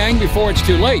leaving his gang before it's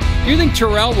too late. Do you think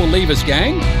Terrell will leave his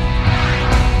gang?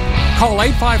 Call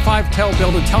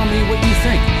 855-TELL-BILL to tell me what you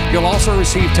think. You'll also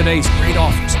receive today's great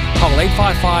offers. Call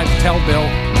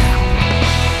 855-TELL-BILL.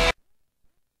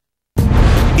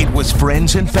 It was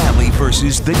friends and family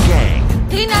versus the gang.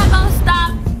 He not gonna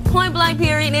stop, point blank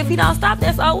period. And if he don't stop,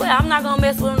 that's all well. I'm not gonna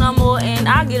mess with him no more, and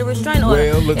I'll get a restraining order.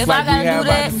 Well, looks if like I we gotta have do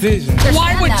our that, decision.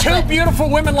 Why would 2 beautiful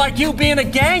women like you be in a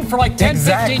gang for like 10,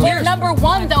 15 years? Well, number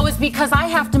 1, though, is because I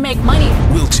have to make money.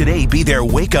 Will today be their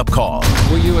wake-up call?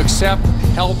 Will you accept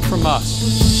help from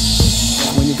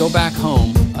us when you go back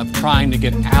home of trying to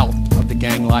get out of the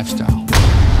gang lifestyle?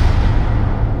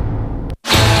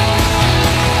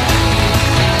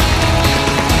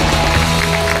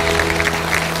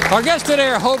 Our guests today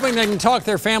are hoping they can talk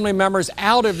their family members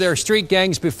out of their street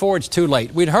gangs before it's too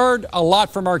late. We'd heard a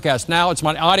lot from our guests. Now it's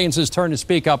my audience's turn to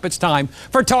speak up. It's time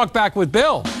for Talk Back with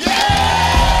Bill.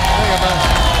 Yeah! There you go, Bill.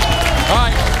 All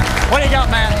right. What do you got,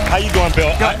 man? How you doing,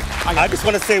 Bill? I just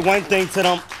want to say one thing to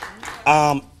them.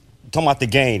 Talking about the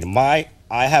gang. I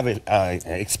have an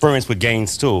experience with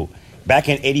gangs, too. Back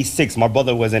in '86, my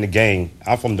brother was in a gang.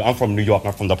 I'm from New York.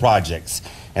 I'm from the projects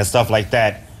and stuff like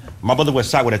that. My brother was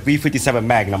shot with a .357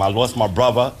 Magnum. I lost my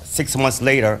brother. 6 months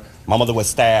later, my mother was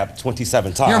stabbed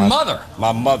 27 times. Your mother?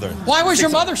 My mother. Why was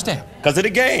your mother stabbed? Because of the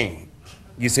gang.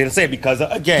 You see what I'm saying? Because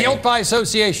of a gang. Guilt by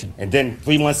association. And then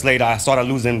 3 months later, I started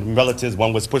losing relatives.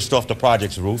 One was pushed off the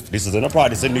project's roof. This is in a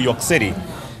project in New York City.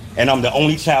 And I'm the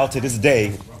only child to this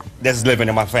day that's living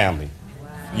in my family.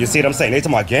 You see what I'm saying? They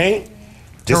talking about gang.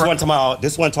 This one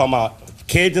talking about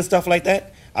kids and stuff like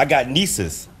that. I got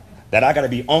nieces that I got to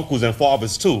be uncles and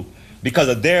fathers too because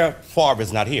of their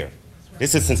fathers not here.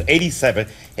 This is since '87,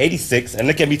 '86, and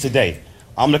look at me today.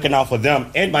 I'm looking out for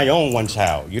them and my own one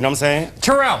child. You know what I'm saying?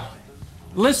 Terrell,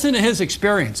 listen to his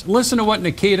experience. Listen to what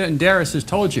Nikita and Darius has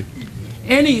told you.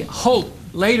 Any hope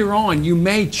later on you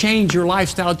may change your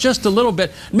lifestyle just a little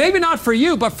bit. Maybe not for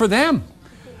you, but for them.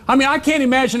 I mean, I can't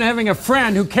imagine having a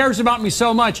friend who cares about me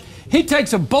so much. He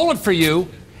takes a bullet for you,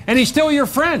 and he's still your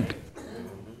friend.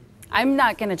 I'm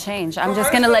not going to change. I'm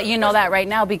just going to let you know that right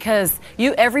now because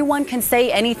everyone can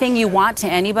say anything you want to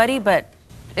anybody, but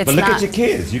it's But look not. at your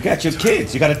kids. You got your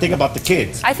kids. You got to think about the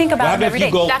kids. I think about them every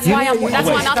day. That's why I'm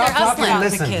out there hustling.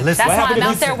 Listen. That's why I'm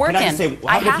out there working.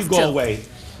 I How if you go away?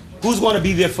 Who's going to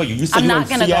be there for you? You said you're in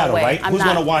Seattle, right? Who's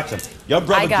going to watch them? Your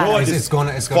brother George is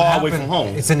far away from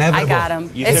home. It's inevitable. I got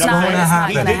him. It's not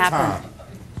going to happen.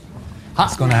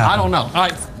 It's going to happen. I don't know. All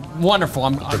right. Wonderful.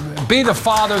 Be the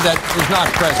father that is not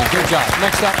present. Good job.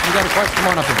 Next up, you got a question? Come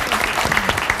on up here.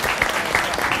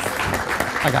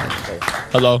 I got it.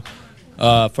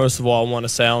 Hello. First of all, I want to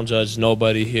say I don't judge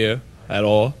nobody here at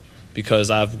all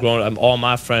because I've grown. All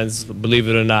my friends, believe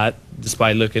it or not,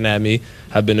 despite looking at me,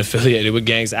 have been affiliated with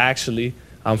gangs. Actually,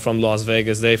 I'm from Las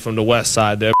Vegas. They from the West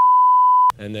Side. They're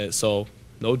so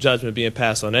no judgment being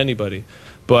passed on anybody.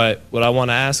 But what I want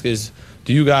to ask is,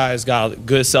 do you guys got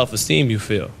good self-esteem? You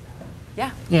feel?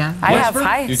 Yeah. I have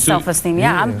high self-esteem.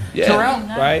 Yeah. Terrell,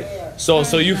 right? So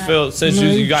you feel since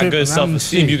you got good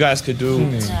self-esteem, you guys could do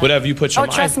whatever you put your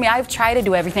mind. Oh, trust me, I've tried to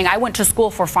do everything. I went to school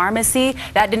for pharmacy.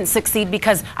 That didn't succeed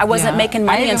because I wasn't making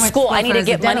money in school. I need to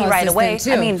get money right away.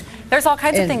 I mean, there's all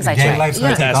kinds of things I tried. Life's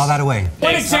gonna take all that away.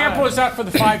 What example is that for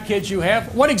the 5 kids you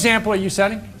have? What example are you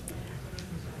setting?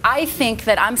 I think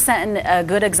that I'm setting a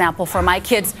good example for my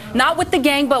kids, not with the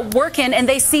gang, but working, and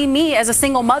they see me as a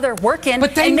single mother working.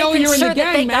 But they know you're in the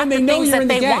gang, man. They know you're in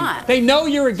the gang. They know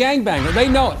you're a gangbanger. They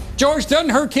know it. George, doesn't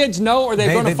her kids know, or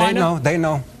they're going to find out? They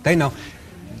know that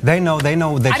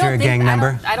you're a gang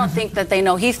member. I don't think that they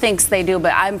know. He thinks they do,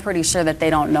 but I'm pretty sure that they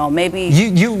don't know. Maybe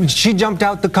she jumped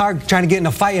out the car trying to get in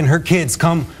a fight, and her kids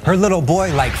come. Her little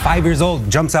boy, like 5 years old,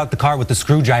 jumps out the car with a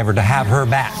screwdriver to have her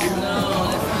back.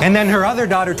 And then her other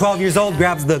daughter, 12 years old,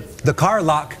 grabs the car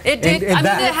lock. It did. I mean,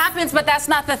 it happens, but that's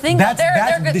not the thing. They're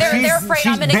afraid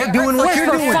I'm going to get doing what you're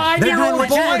doing. They're doing what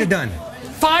you would have done.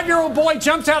 5-year-old boy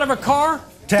jumps out of a car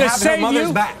to save her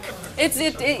mother's back.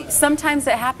 Sometimes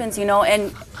it happens, you know,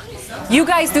 and you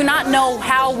guys do not know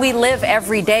how we live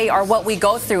every day or what we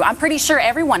go through. I'm pretty sure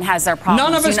everyone has their problems.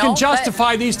 None of us can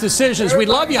justify these decisions. We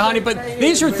love you, honey, but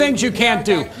these are things you can't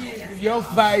do. Your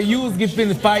fight, you was getting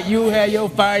to fight, you had your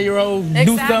 5-year-old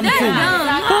do something too.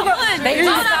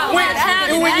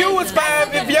 When you was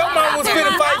 5, if your mom was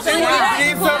finna fight, she would have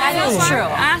did something. That's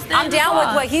true. I'm down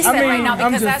with what he said right now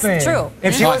because that's true.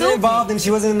 If she wasn't involved and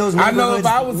she wasn't in those neighborhoods,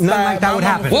 nothing like that would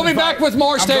happen. We'll be back with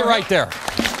more. Stay right there.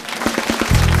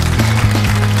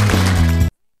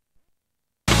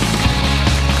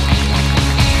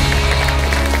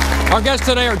 Our guests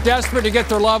today are desperate to get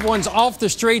their loved ones off the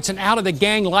streets and out of the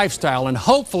gang lifestyle, and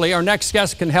hopefully our next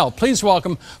guest can help. Please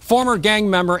welcome former gang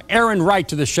member Aaron Wright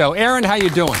to the show. Aaron, how you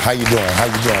doing? How you doing? How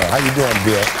you doing? How you doing,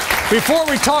 Bill? Before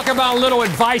we talk about a little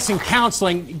advice and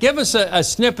counseling, give us a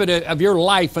snippet of your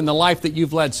life and the life that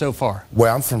you've led so far.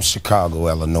 Well, I'm from Chicago,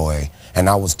 Illinois, and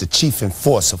I was the chief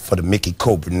enforcer for the Mickey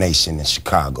Cobra Nation in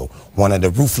Chicago, one of the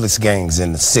ruthless gangs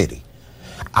in the city.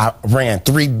 I ran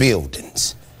 3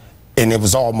 buildings. And it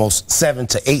was almost 700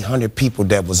 to 800 people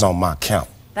that was on my count.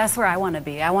 That's where I want to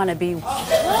be. I want to be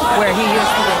where he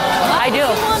used to be. I do.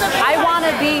 I want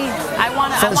to be. I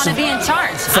want to be in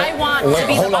charge. I want to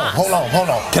be the boss. Hold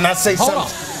on. Can I say something?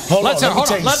 Hold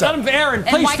on. Let him, Aaron,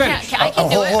 please finish. I can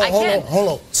do it. Hold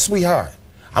on. Sweetheart,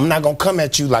 I'm not going to come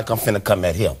at you like I'm finna come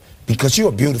at him. Because you're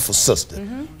a beautiful sister.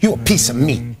 You're a piece of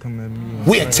meat.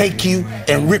 we'll take you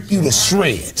and rip you to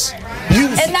shreds.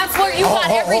 And that's where you got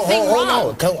everything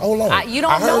wrong. Hold on. You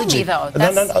don't know me, though.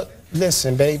 No.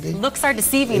 Listen, baby. Looks are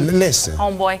deceiving. Listen.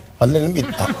 Homeboy. Let me,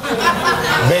 baby,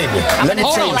 let me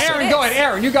tell you something. Aaron, go ahead.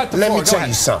 Aaron, you got the floor. Let me tell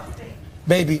you something.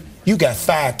 Baby, you got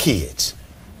 5 kids.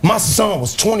 My son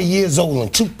was 20 years old in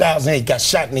 2008, got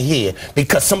shot in the head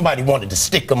because somebody wanted to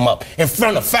stick him up in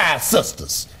front of 5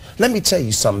 sisters. Let me tell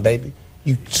you something, baby.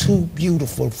 You too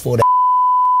beautiful for that.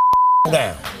 Slow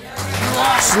down.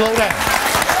 Slow down.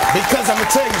 Because I'm going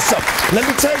to tell you something. Let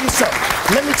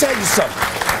me tell you something.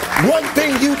 One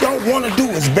thing you don't want to do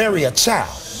is bury a child.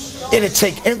 It'll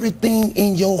take everything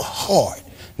in your heart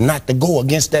not to go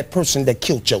against that person that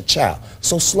killed your child.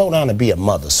 So slow down and be a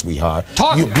mother, sweetheart.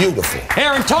 You're beautiful.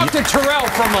 Aaron, talk to Terrell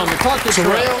for a moment. Talk to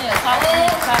Terrell.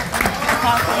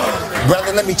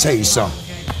 Brother, let me tell you something.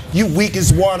 You weak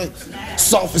as water,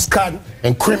 soft as cotton,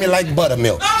 and creamy like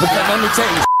buttermilk. Because let me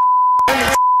tell you.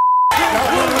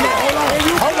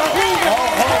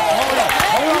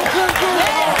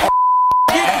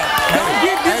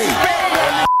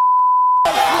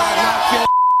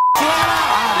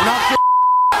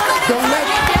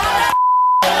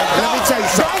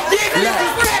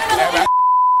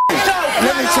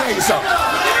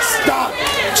 Stop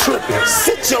tripping.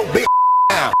 Sit your big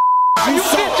down.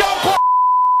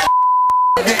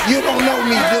 You don't know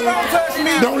me, dude.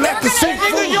 Don't let the soup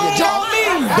fool you, Joe.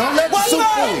 Don't let the soup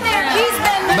fool you.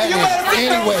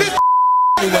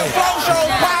 Anyway,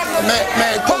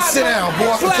 man, go sit down,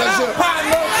 boy. Because you're...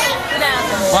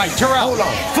 All right, Terrell. Hold on.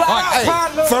 All right,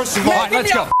 hey, first of all, all right,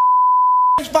 let's go.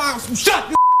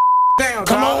 Shut down.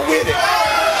 Come on with it.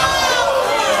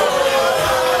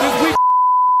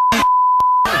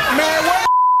 Man, where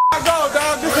I go,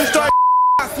 dog? This is straight.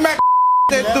 I smack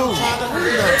that dude.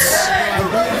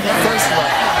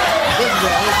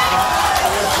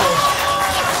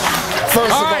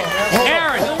 First of all,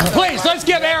 Aaron, please, let's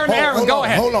give Aaron. Go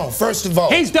ahead. Hold on. First of all,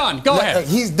 he's done. Go ahead.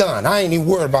 He's done. I ain't even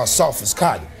worried about soft as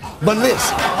cotton. But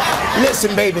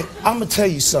listen, baby. I'm gonna tell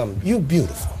you something. You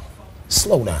beautiful.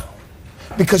 Slow down,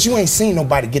 because you ain't seen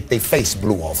nobody get their face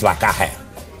blew off like I have.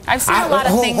 I've seen a lot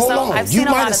of things, though. I've seen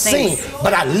a lot of things. You might have seen,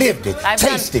 but I lived it,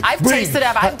 tasted, I've tasted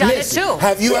it. I've done it too.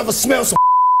 Have you ever smelled some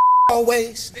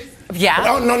always? Yeah.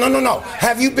 Oh, no.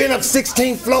 Have you been up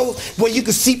 16 floors where you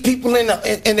could see people in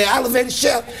the elevator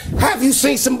shaft? Have you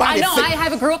seen somebody? I know.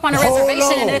 I grew up on a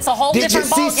reservation, and it's a whole different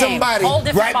ball game. Did you see somebody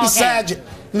right beside you?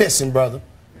 Listen, brother.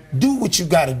 Do what you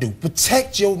gotta do.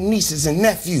 Protect your nieces and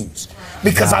nephews.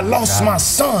 Because I lost my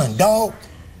son, dog.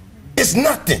 It's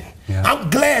nothing. Yeah. I'm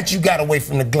glad you got away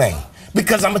from the Glen.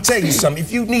 Because I'm gonna tell you something.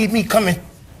 If you need me, come and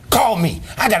call me.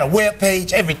 I got a web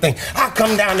page, everything. I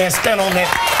come down there and stand on that.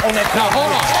 Now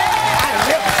hold on. I ain't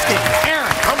never scared.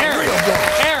 Aaron, real good.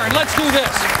 Aaron, let's do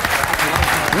this.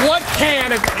 What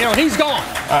can, he's gone.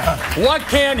 What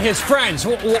can his friends?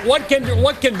 What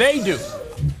can they do?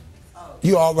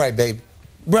 You all right, baby?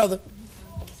 Brother,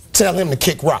 tell him to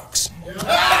kick rocks.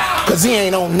 Because he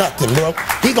ain't on nothing, bro.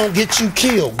 He gonna get you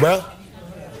killed, bro.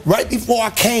 Right before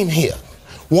I came here,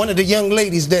 one of the young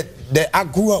ladies that I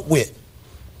grew up with,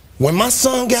 when my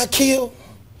son got killed,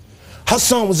 her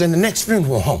son was in the next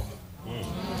funeral home.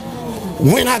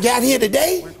 When I got here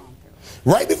today,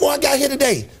 right before I got here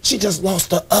today, she just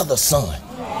lost her other son.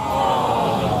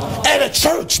 At a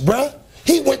church, bro.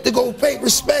 He went to go pay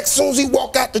respect. As soon as he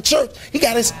walked out the church, he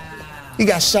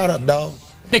got shot up, dog.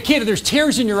 Nikita, there's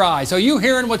tears in your eyes. Are you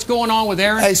hearing what's going on with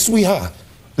Aaron? Hey, sweetheart,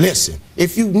 listen,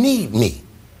 if you need me,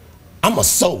 I'm a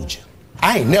soldier.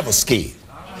 I ain't never scared.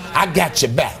 I got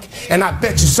your back. And I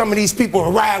bet you some of these people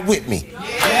will ride with me.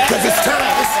 Because it's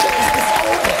time.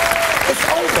 It's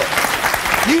over.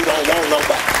 You don't want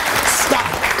nobody. Stop.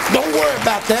 Don't worry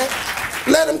about that.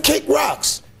 Let them kick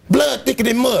rocks. Blood thicker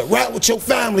than mud. Ride with your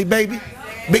family, baby.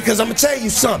 Because I'm going to tell you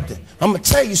something.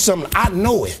 I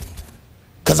know it.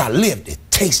 Because I lived it,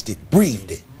 tasted,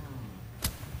 breathed it.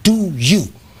 Do you.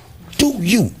 Dude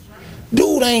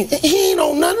he ain't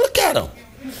on nothing. Look at him.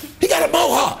 He got a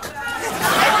mohawk.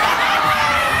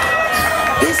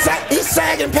 He's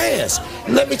sagging pants.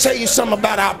 Let me tell you something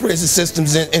about our prison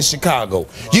systems in Chicago.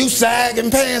 You sagging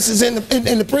pants is in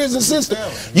the prison system.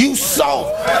 You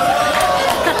soft.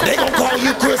 They gonna call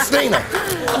you Christina.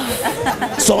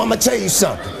 So I'm gonna tell you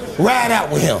something. Ride out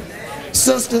with him.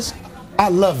 Sisters, I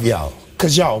love y'all.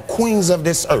 Because y'all queens of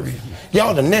this earth.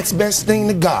 Y'all the next best thing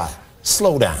to God.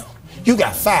 Slow down. You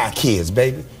got 5 kids,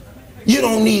 baby. You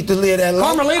don't need to live that life.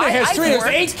 Carmelita has there's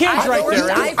 8 kids right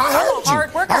there.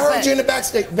 I heard you in the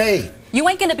backstage, babe. You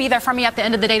ain't gonna be there for me at the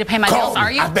end of the day to pay my bills,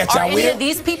 are you? I bet y'all will. Any of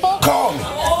these people? Call me.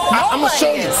 I'm gonna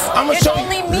show you. I'm gonna show you.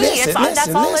 It's only me. That's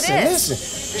all it is.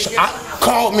 Listen.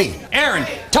 Call me. Aaron,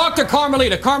 talk to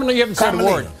Carmelita. Carmelita, you haven't said a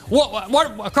word.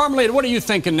 Carmelita, what are you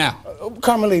thinking now?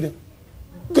 Carmelita,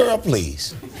 girl,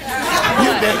 please.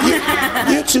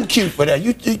 You're too cute for that.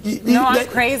 I'm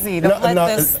crazy. Don't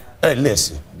let this. Hey,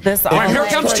 listen. Here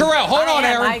comes Terrell. Hold on,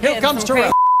 Aaron. Here comes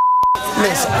Terrell.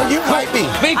 Listen, you might be.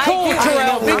 Be cool,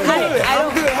 Terrell. Be cool.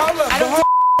 I'm good. Hold up.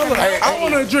 I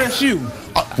want to address you.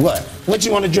 What? What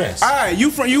you want to address? All right, you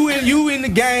in the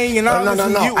gang and all this.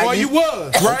 No. You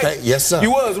was, right? Okay, yes, sir.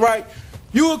 You was, right?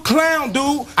 You a clown,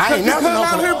 dude. I ain't never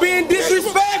out here being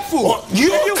disrespectful. Well,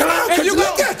 you a clown because you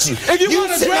look at you. If you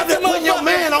want to dress him up, your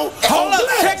man on. Hold up,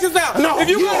 check this out. No, if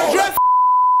you want to dress,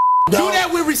 do that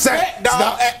with respect,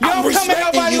 dog. You don't come at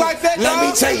nobody like that, dog. Let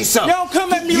me tell you something. You don't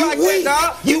come at me like that,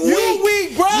 dog. You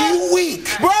weak, bro. You weak,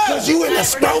 bro. Because you in the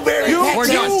strawberry. You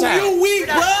weak,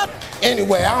 bro.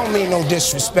 Anyway, I don't mean no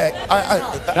disrespect.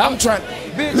 I'm trying.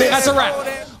 That's a wrap.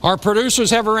 Our producers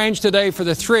have arranged today for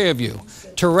the 3 of you,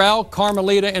 Terrell,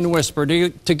 Carmelita, and Whisper, to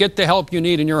get the help you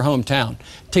need in your hometown,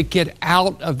 to get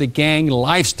out of the gang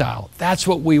lifestyle. That's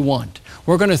what we want.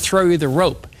 We're going to throw you the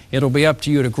rope. It'll be up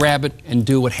to you to grab it and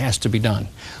do what has to be done.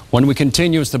 When we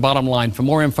continue, it's the bottom line. For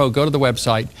more info, go to the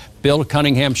website,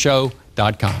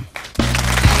 BillCunninghamShow.com.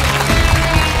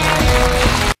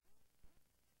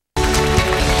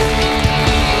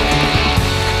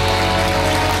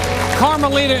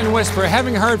 Carmelita and Whisper,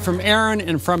 having heard from Aaron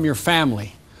and from your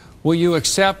family, will you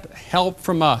accept help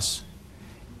from us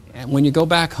and when you go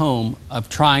back home of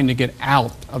trying to get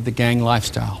out of the gang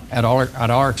lifestyle at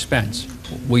our expense?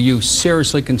 Will you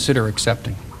seriously consider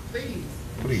accepting?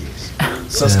 Please.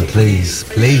 Sister, please.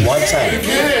 One time.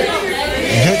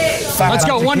 Let's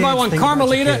go one by one.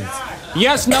 Carmelita,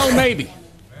 yes, no, maybe.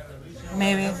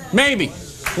 Maybe. Maybe.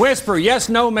 Whisper, yes,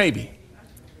 no, maybe.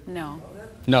 No.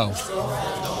 No.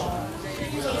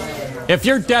 If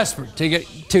you're desperate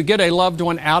to get a loved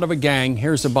one out of a gang,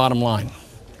 here's the bottom line.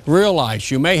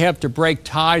 Realize you may have to break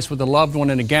ties with a loved one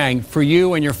in a gang for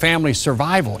you and your family's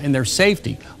survival and their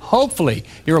safety. Hopefully,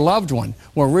 your loved one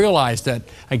will realize that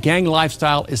a gang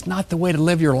lifestyle is not the way to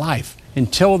live your life.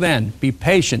 Until then, be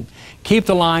patient. Keep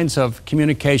the lines of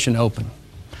communication open.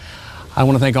 I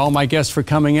want to thank all my guests for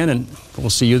coming in, and we'll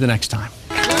see you the next time.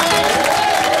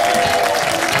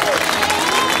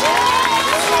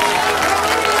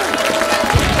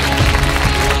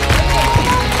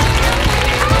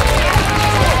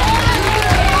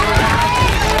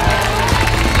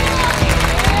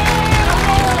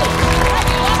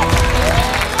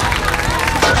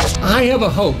 I have a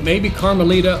hope. Maybe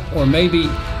Carmelita or maybe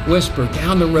Whisper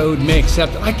down the road may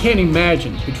accept it. I can't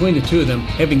imagine between the two of them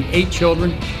having 8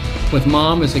 children with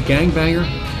mom as a gangbanger.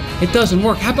 It doesn't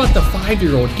work. How about the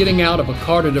 5-year-old getting out of a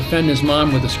car to defend his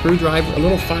mom with a screwdriver, a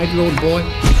little 5-year-old boy?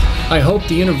 I hope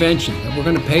the intervention that we're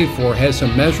going to pay for has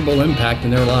some measurable impact in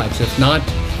their lives. If not,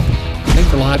 I think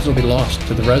their lives will be lost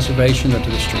to the reservation or to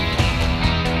the street.